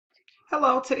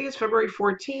Hello, today is February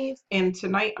 14th, and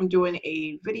tonight I'm doing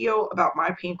a video about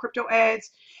my paying crypto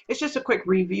ads. It's just a quick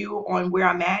review on where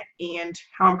I'm at and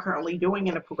how I'm currently doing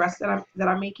and the progress that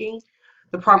I'm making,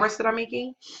 the progress that I'm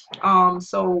making.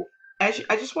 So I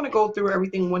just want to go through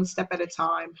everything one step at a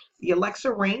time. The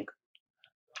Alexa rank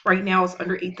right now is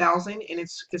under 8,000, and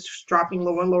it's dropping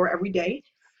lower and lower every day.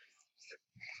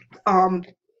 I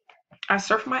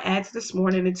surfed my ads this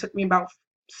morning. It took me about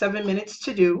 7 minutes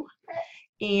to do.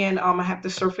 And I have to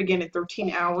surf again in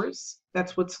 13 hours.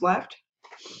 That's what's left.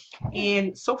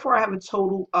 And so far I have a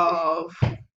total of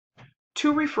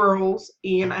 2 referrals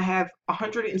and I have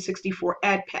 164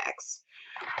 ad packs.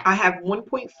 I have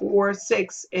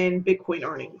 1.46 in Bitcoin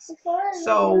earnings.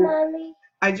 So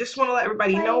I just want to let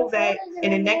everybody know that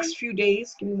in the next few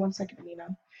days, give me 1 second, Nina.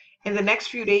 In the next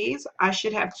few days, I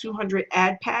should have 200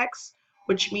 ad packs,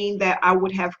 which means that I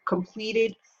would have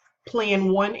completed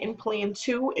plan 1 and plan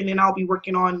 2, and then I'll be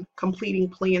working on completing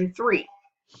plan 3.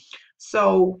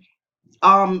 So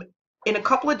in a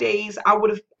couple of days I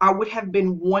would have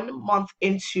been 1 month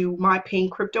into my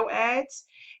paying crypto ads,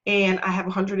 and I have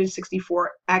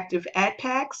 164 active ad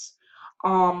packs.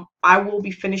 I will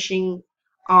be finishing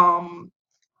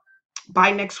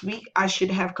by next week. I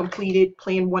should have completed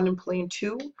plan 1 and plan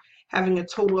 2, having a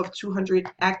total of 200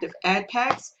 active ad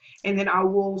packs, and then I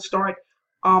will start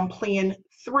plan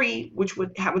 3, which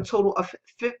would have a total of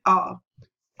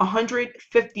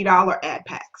 $150 ad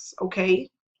packs. Okay.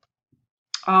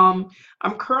 I'm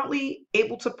currently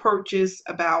able to purchase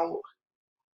about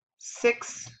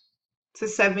 6 to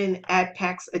 7 ad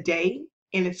packs a day,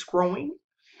 and it's growing.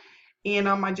 And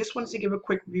I just wanted to give a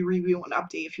quick review and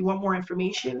update. If you want more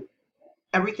information,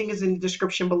 everything is in the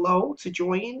description below to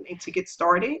join and to get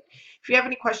started. If you have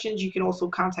any questions, you can also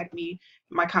contact me.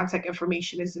 My contact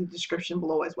information is in the description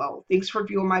below as well. Thanks for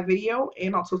viewing my video,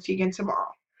 and I'll talk to you again tomorrow.